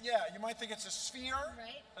 What is the shape? You might think it's a sphere.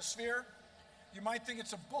 Right. A sphere. You might think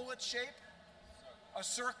it's a bullet shape. A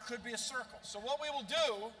circle could be a circle. So what we will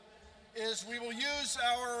do is we will use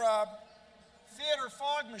our theater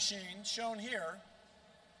fog machine, shown here,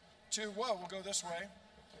 we'll go this way,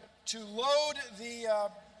 to load the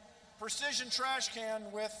precision trash can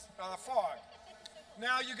with fog.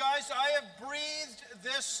 Now, you guys, I have breathed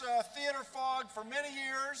this theater fog for many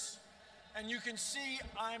years, and you can see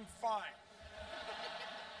I'm fine.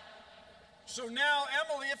 So now,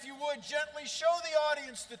 Emily, if you would, gently show the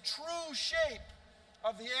audience the true shape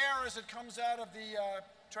of the air as it comes out of the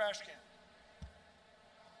trash can.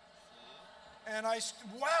 And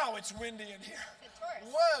wow, it's windy in here. It's a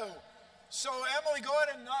tourist. Whoa. So, Emily, go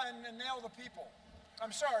ahead and nail the people.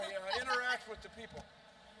 I'm sorry, interact with the people.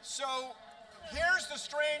 So, here's the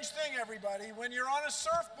strange thing, everybody. When you're on a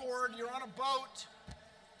surfboard, you're on a boat,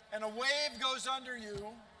 and a wave goes under you,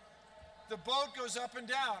 the boat goes up and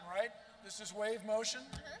down, right? This is wave motion.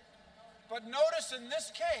 But notice in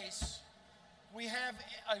this case, we have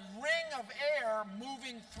a ring of air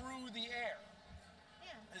moving through the air.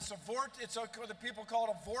 Yeah. It's the people call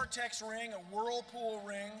it a vortex ring, a whirlpool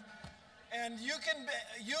ring. And you can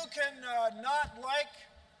not like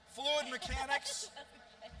fluid mechanics.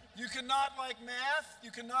 You cannot like math.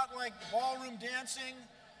 You cannot like ballroom dancing.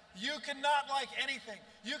 You cannot like anything.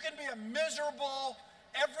 You can be a miserable,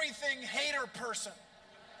 everything hater person.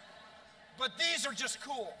 But these are just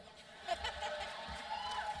cool.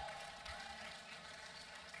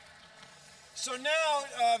 So now,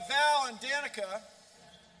 Val and Danica,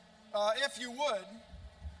 if you would,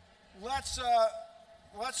 let's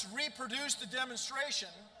reproduce the demonstration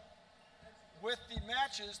with the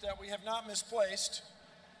matches that we have not misplaced.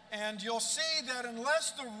 And you'll see that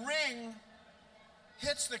unless the ring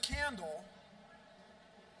hits the candle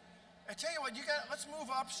I tell you what, let's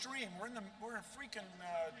move upstream. We're in a freaking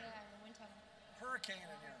wind tunnel. hurricane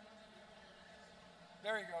in here.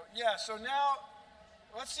 There you go. Yeah, so now,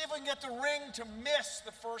 let's see if we can get the ring to miss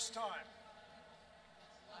the first time.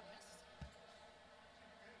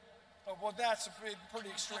 Oh, well, that's pretty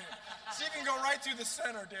extreme. See if you can go right through the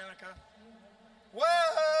center, Danica. Whoa!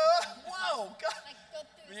 Whoa! God. Like, go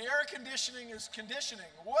through. The air conditioning is conditioning.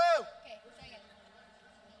 Whoa! Okay, try again.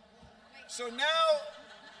 Wait. So now,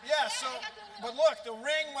 yeah, so, but look, the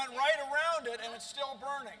ring went right around it and it's still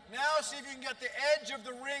burning. Now see if you can get the edge of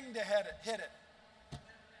the ring to hit it.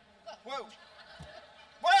 Whoa.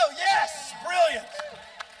 Whoa, yes! Brilliant!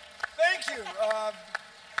 Thank you.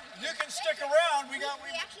 You can stick around. We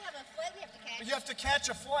actually have a flight we have to catch. You have to catch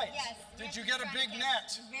a flight. Yes. Did you get a big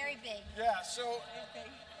net? Very big. Yeah, so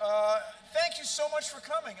thank you so much for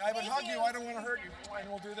coming. I would hug you. I don't want to hurt you. And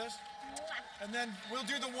we'll do this. And then we'll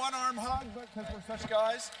do the one-arm hug because we're such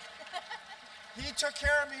guys. He took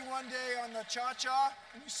care of me one day on the cha-cha,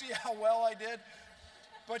 and you see how well I did.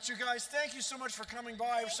 But you guys, thank you so much for coming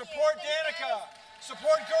by. Support Danica.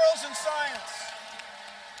 Support girls in science.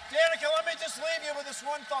 Danica, let me just leave you with this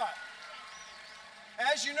one thought.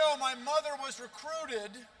 As you know, my mother was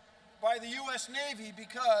recruited by the U.S. Navy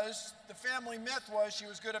because the family myth was she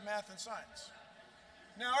was good at math and science.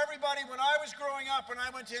 Now, everybody, when I was growing up and I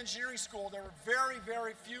went to engineering school, there were very,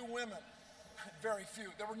 very few women. Very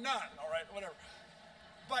few. There were none, all right, whatever.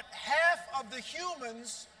 But half of the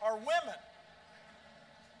humans are women.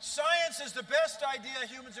 Science is the best idea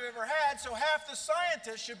humans have ever had, so half the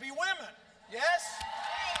scientists should be women. Yes?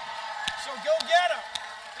 So go get them.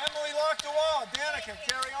 Emily, lock the wall. Danica,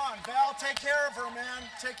 carry on. Val, take care of her, man.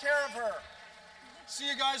 Take care of her. See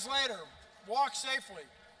you guys later. Walk safely.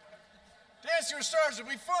 Dancing with Stars will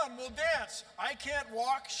be fun. We'll dance. I can't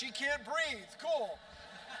walk. She can't breathe. Cool.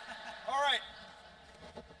 All right.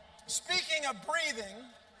 Speaking of breathing,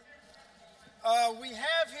 we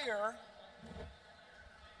have here,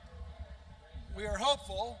 we are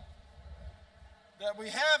hopeful that we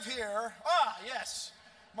have here, yes,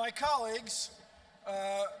 my colleagues,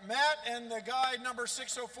 Matt and the guy number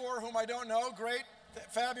 604, whom I don't know, great,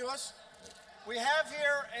 fabulous. We have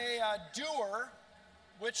here a dewar,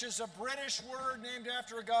 which is a British word named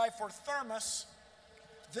after a guy for thermos.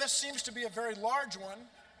 This seems to be a very large one,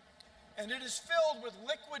 and it is filled with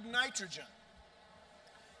liquid nitrogen.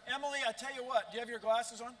 Emily, I tell you what, do you have your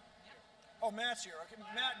glasses on? Yeah. Oh, Matt's here. Okay.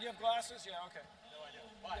 Matt, do you have glasses? Yeah, okay. No,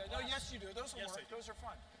 I do. Yeah, no, yes, you do. Those will Yes, work. I do. Those are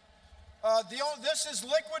fine. This is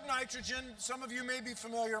liquid nitrogen. Some of you may be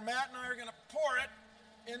familiar. Matt and I are going to pour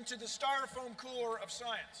it into the styrofoam cooler of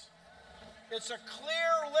science. It's a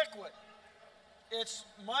clear liquid. It's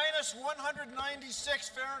minus 196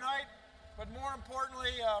 Fahrenheit, but more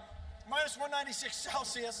importantly, minus 196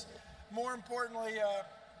 Celsius, more importantly,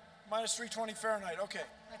 minus 320 Fahrenheit. Okay,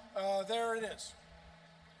 there it is.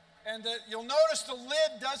 And you'll notice the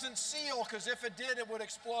lid doesn't seal, because if it did, it would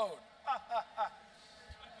explode.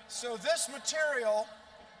 So this material...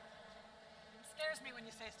 It scares me when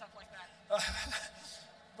you say stuff like that.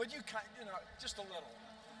 But you know, just a little.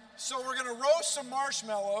 So we're going to roast some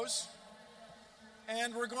marshmallows,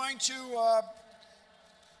 and we're going to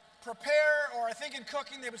prepare, or I think in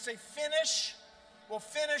cooking they would say finish. We'll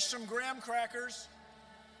finish some graham crackers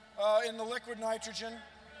in the liquid nitrogen.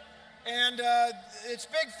 And it's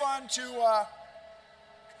big fun to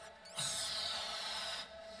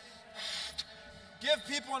give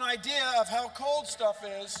people an idea of how cold stuff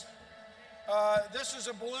is. This is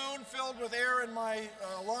a balloon filled with air in my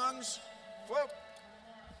lungs. Whoa.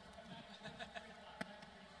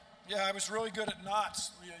 Yeah, I was really good at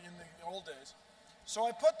knots in the old days. So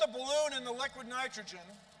I put the balloon in the liquid nitrogen.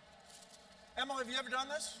 Emily, have you ever done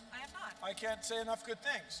this? I have not. I can't say enough good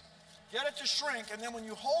things. Get it to shrink, and then when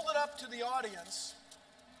you hold it up to the audience,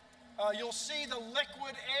 you'll see the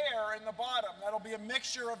liquid air in the bottom. That'll be a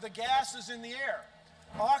mixture of the gases in the air.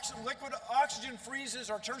 Liquid oxygen freezes,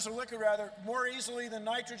 or turns to liquid rather, more easily than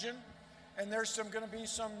nitrogen. And there's going to be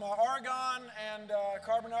some argon and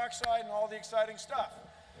carbon dioxide and all the exciting stuff.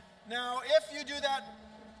 Now, if you do that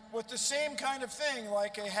with the same kind of thing,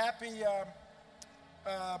 like a happy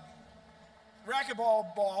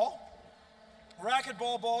racquetball ball,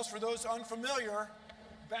 racquetball balls, for those unfamiliar,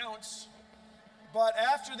 bounce. But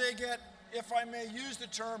after they get, if I may use the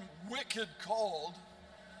term, wicked cold,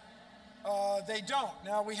 they don't.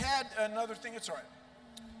 Now, we had another thing, it's all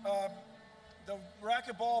right. The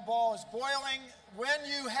racquetball ball is boiling. When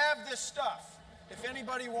you have this stuff, if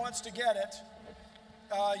anybody wants to get it,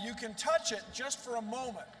 you can touch it just for a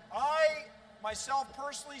moment. I, myself,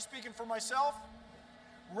 personally, speaking for myself,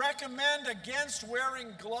 recommend against wearing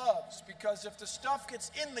gloves because if the stuff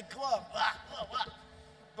gets in the glove,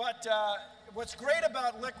 but what's great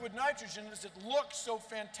about liquid nitrogen is it looks so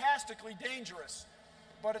fantastically dangerous,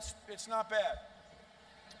 but it's not bad.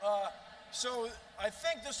 So I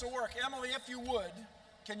think this will work. Emily, if you would,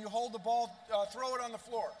 can you hold the ball, throw it on the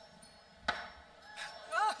floor?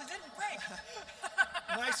 Oh, it didn't break.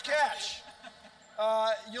 Nice catch.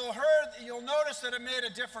 You'll notice that it made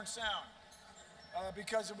a different sound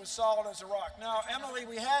because it was solid as a rock. Now, Emily,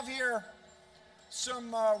 we have here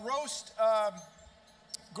some roast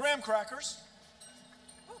graham crackers.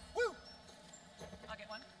 Woo! I'll get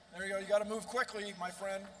one. There you go. You got to move quickly, my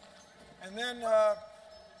friend. And then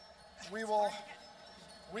we will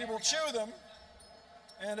chew them,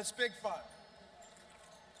 and it's big fun.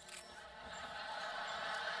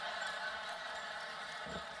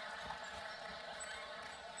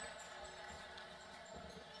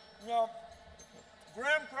 Now,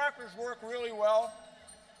 graham crackers work really well,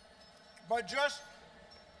 but just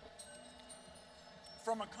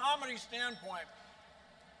from a comedy standpoint,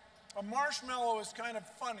 a marshmallow is kind of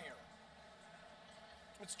funnier.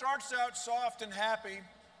 It starts out soft and happy,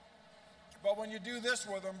 but when you do this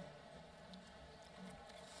with them,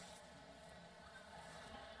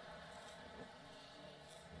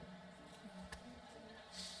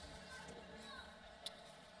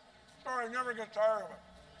 I never get tired of it.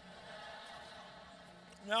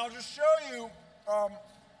 Now, I'll just show you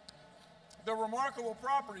the remarkable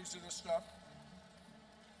properties of this stuff.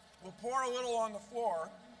 We'll pour a little on the floor,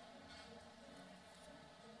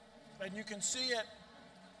 and you can see it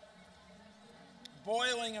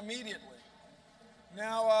boiling immediately.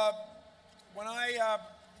 Now, when I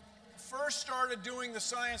first started doing the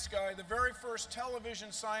Science Guy, the very first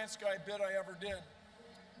television Science Guy bit I ever did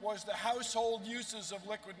was the household uses of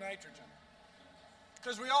liquid nitrogen.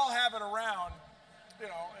 Because we all have it around, you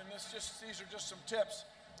know, and these are just some tips.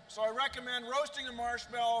 So I recommend roasting a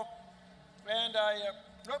marshmallow, and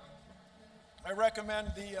I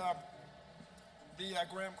recommend the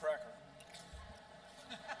graham cracker.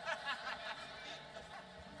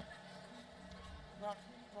 Now,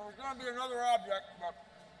 there's going to be another object, but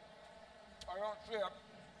I don't see it.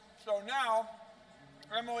 So now,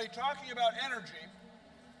 Emily, talking about energy,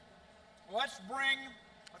 let's bring,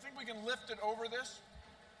 I think we can lift it over this.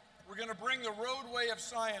 We're going to bring the roadway of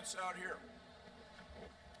science out here.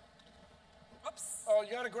 Oops. Oh,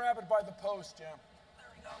 you got to grab it by the post, Jim. There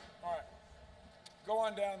we go. All right. Go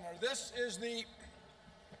on down there. This is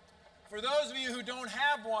for those of you who don't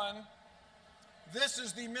have one, this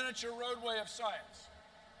is the miniature roadway of science.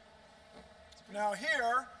 Now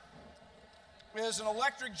here is an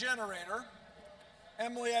electric generator.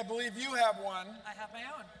 Emily, I believe you have one. I have my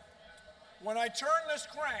own. When I turn this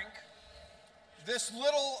crank, this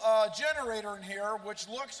little generator in here, which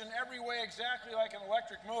looks in every way exactly like an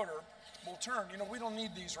electric motor, will turn. You know, we don't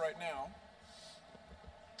need these right now,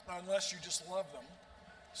 unless you just love them.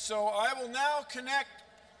 So I will now connect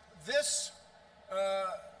this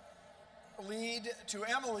lead to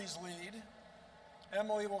Emily's lead.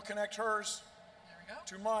 Emily will connect hers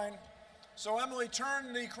to mine. So Emily,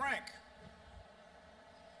 turn the crank.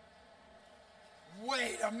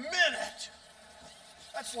 Wait a minute!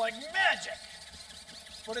 That's like magic!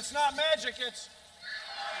 But it's not magic, it's,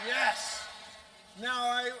 yes.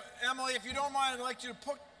 Now, Emily, if you don't mind, I'd like to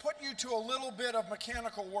put you to a little bit of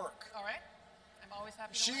mechanical work. All right. I'm always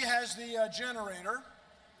happy to She work. has the generator.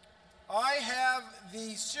 I have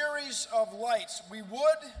the series of lights. We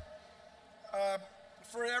would,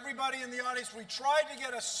 for everybody in the audience, we tried to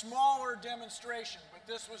get a smaller demonstration, but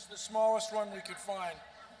this was the smallest one we could find.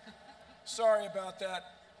 Sorry about that.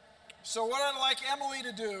 So what I'd like Emily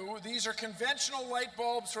to do, these are conventional light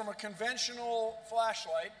bulbs from a conventional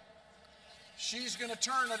flashlight. She's going to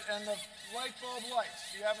turn it and the light bulb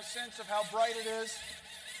lights. You have a sense of how bright it is?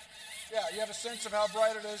 Yeah, you have a sense of how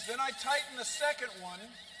bright it is. Then I tighten the second one,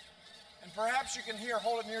 and perhaps you can hear,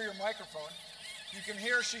 hold it near your microphone, you can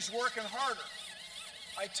hear she's working harder.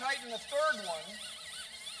 I tighten the third one,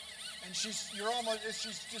 and she's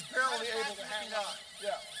just barely able to hang on.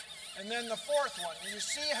 Yeah. And then the fourth one. And you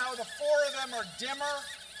see how the four of them are dimmer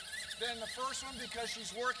than the first one because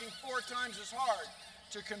she's working 4 times as hard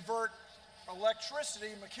to convert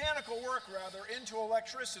electricity, mechanical work rather, into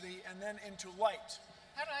electricity and then into light.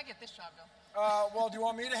 How did I get this job, Bill? Well, do you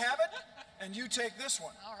want me to have it? And you take this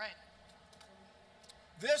one. All right.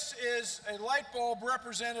 This is a light bulb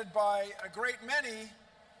represented by a great many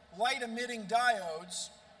light-emitting diodes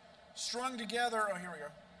strung together, oh, here we go,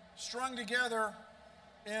 strung together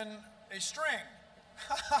in a string.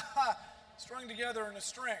 Strung together in a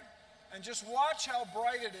string. And just watch how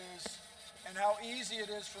bright it is and how easy it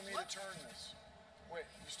is for me to turn this. Wait,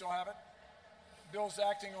 you still have it? Bill's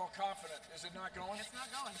acting all confident. Is it not going? It's not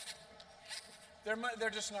going. They're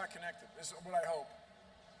just not connected, is what I hope.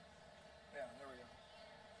 Yeah, there we go.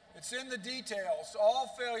 It's in the details.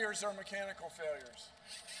 All failures are mechanical failures.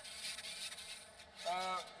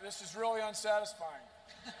 This is really unsatisfying.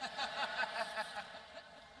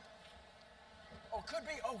 Oh, could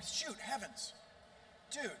be. Oh, shoot, heavens.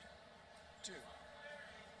 Dude.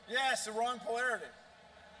 Yes, the wrong polarity.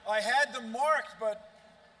 I had them marked, but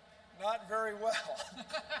not very well.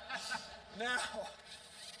 Now,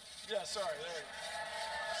 yeah, sorry, there we go.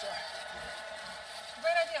 Sorry.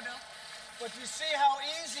 Great idea, Bill. But you see how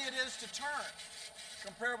easy it is to turn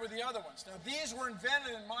compared with the other ones. Now, these were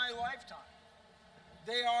invented in my lifetime.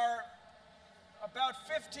 They are about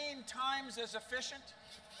 15 times as efficient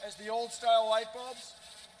as the old style light bulbs.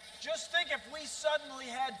 Just think if we suddenly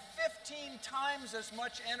had 15 times as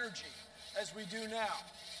much energy as we do now.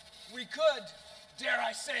 We could, dare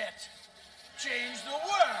I say it, change the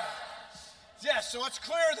world. Yes, so let's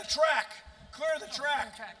clear the track. Clear the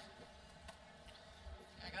track.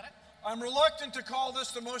 I got it. I'm reluctant to call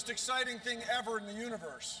this the most exciting thing ever in the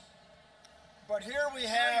universe. But here we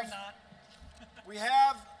have, No, you're not. we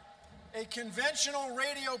have a conventional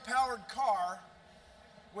radio-powered car,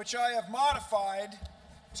 which I have modified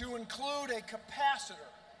to include a capacitor.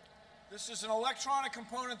 This is an electronic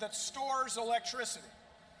component that stores electricity.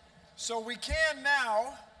 So we can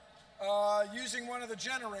now, using one of the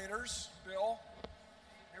generators, Bill,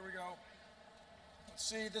 here we go. Let's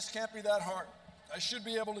see, this can't be that hard. I should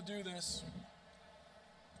be able to do this.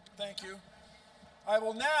 Thank you. I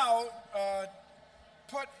will now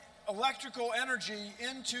put electrical energy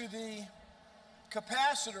into the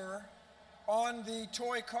capacitor on the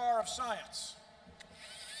toy car of science.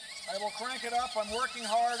 I will crank it up. I'm working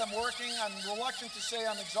hard. I'm reluctant to say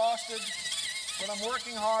I'm exhausted, but I'm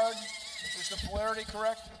working hard. Is the polarity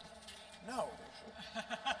correct? No.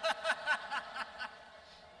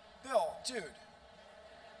 Bill, dude.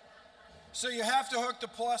 So you have to hook the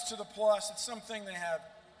plus to the plus. It's something they have.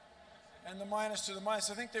 And the minus to the minus.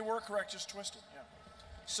 I think they were correct, just twisted. Yeah.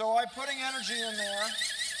 So I'm putting energy in there.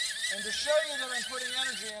 And to show you that I'm putting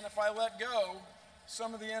energy in, if I let go,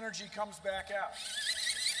 some of the energy comes back out.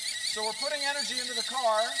 So we're putting energy into the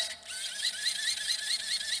car.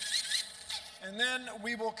 And then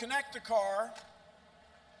we will connect the car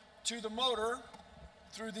to the motor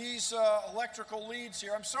through these electrical leads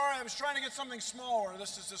here. I'm sorry, I was trying to get something smaller.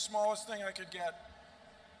 This is the smallest thing I could get.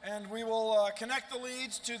 And we will connect the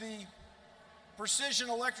leads to the precision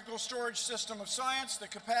electrical storage system of science, the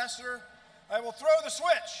capacitor. I will throw the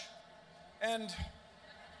switch, and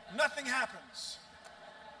nothing happens.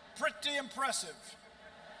 Pretty impressive.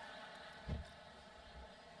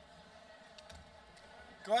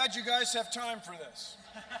 Glad you guys have time for this.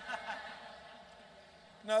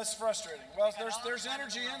 No, it's frustrating. Well, there's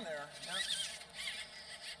energy in there. Yeah.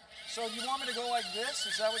 So you want me to go like this?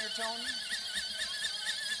 Is that what you're telling me?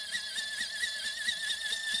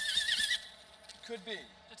 Could be.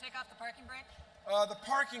 To take off the parking brake? The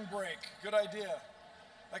parking brake. Good idea.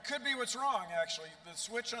 That could be what's wrong, actually. The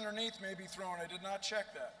switch underneath may be thrown. I did not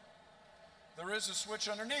check that. There is a switch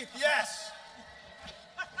underneath. Yes!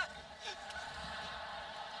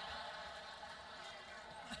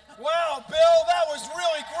 Wow, Bill, that was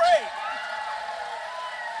really great.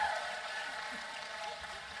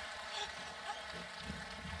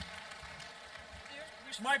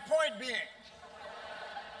 My point being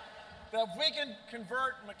that if we can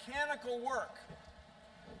convert mechanical work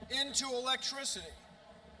into electricity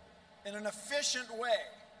in an efficient way,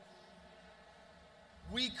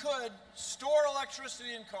 we could store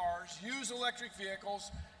electricity in cars, use electric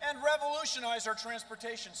vehicles, and revolutionize our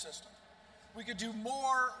transportation system. We could do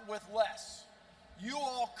more with less. You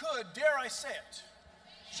all could, dare I say it,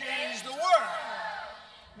 change the world.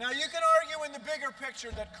 Now you can argue in the bigger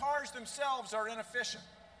picture that cars themselves are inefficient,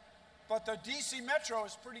 but the DC Metro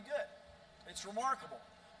is pretty good. It's remarkable.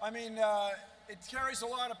 I mean, it carries a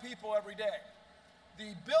lot of people every day.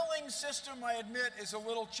 The billing system, I admit, is a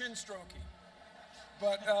little chin-strokey,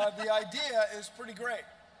 but the idea is pretty great.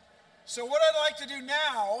 So what I'd like to do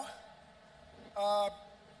now,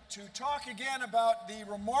 to talk again about the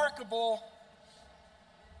remarkable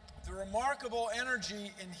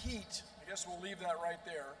energy in heat. I guess we'll leave that right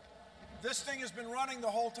there. This thing has been running the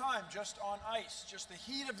whole time just on ice, just the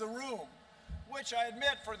heat of the room, which I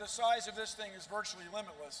admit for the size of this thing is virtually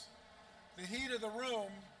limitless. The heat of the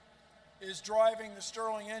room is driving the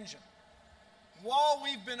Stirling engine. While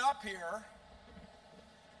we've been up here,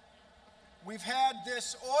 we've had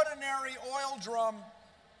this ordinary oil drum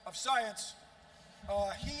of science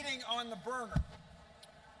heating on the burner.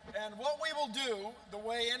 And what we will do, the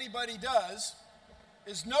way anybody does,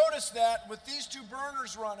 is notice that with these two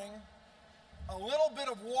burners running, a little bit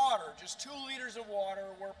of water, just 2 liters of water,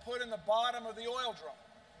 were put in the bottom of the oil drum.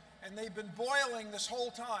 And they've been boiling this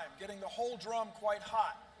whole time, getting the whole drum quite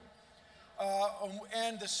hot.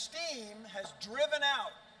 And the steam has driven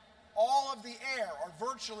out all of the air, or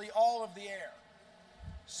virtually all of the air.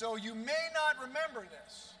 So you may not remember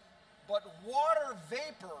this, but water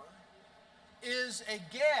vapor is a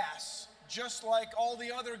gas just like all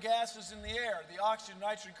the other gases in the air. The oxygen,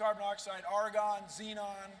 nitrogen, carbon dioxide, argon,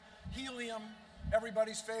 xenon, helium,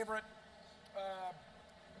 everybody's favorite,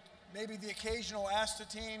 maybe the occasional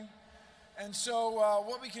astatine. And so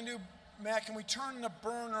what we can do, Matt, can we turn the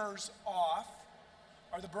burners off?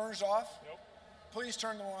 Are the burners off? Nope. Please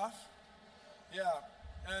turn them off. Yeah.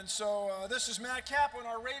 And so this is Matt Kaplan,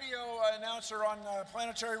 our radio announcer on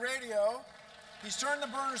Planetary Radio. He's turned the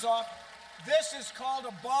burners off. This is called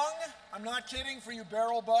a bung. I'm not kidding, for you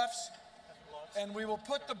barrel buffs. And we will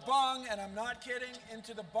put the bung, and I'm not kidding,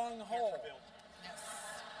 into the bung hole. Yes.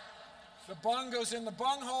 The bung goes in the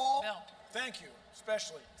bung hole. Bill. Thank you,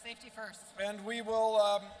 especially. Safety first. And we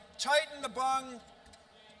will tighten the bung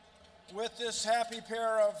with this happy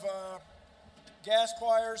pair of gas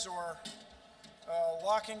pliers or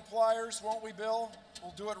locking pliers, won't we, Bill?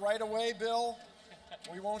 We'll do it right away, Bill.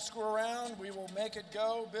 We won't screw around. We will make it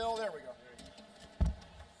go, Bill. There we go.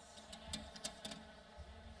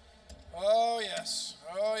 Oh, yes.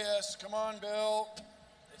 Oh, yes. Come on, Bill.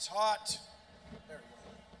 It's hot. There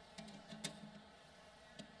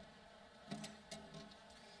we go.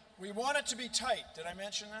 We want it to be tight. Did I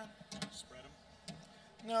mention that? Spread them.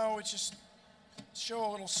 No, it's just show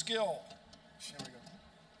a little skill. There we go.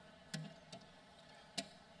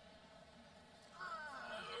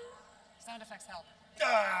 Sound effects help.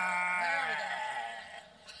 Ah! There we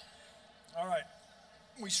go. All right.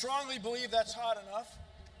 We strongly believe that's hot enough.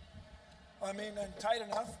 And tight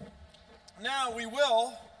enough. Now we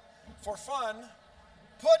will, for fun,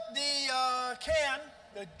 put the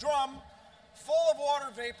the drum, full of water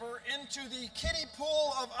vapor into the kiddie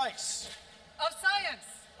pool of ice. Of science.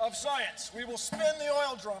 Of science. We will spin the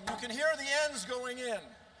oil drum. You can hear the ends going in.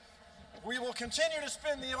 We will continue to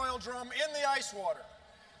spin the oil drum in the ice water.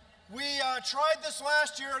 We tried this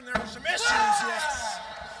last year and there were some issues, yes.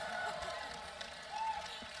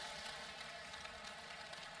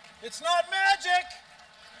 It's not magic,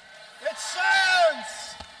 it's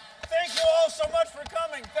science. Thank you all so much for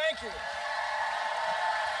coming. Thank you.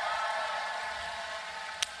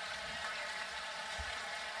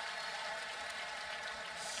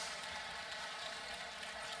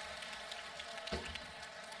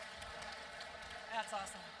 That's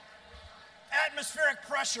awesome. Atmospheric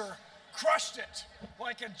pressure crushed it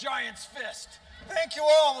like a giant's fist. Thank you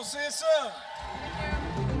all. We'll see you soon.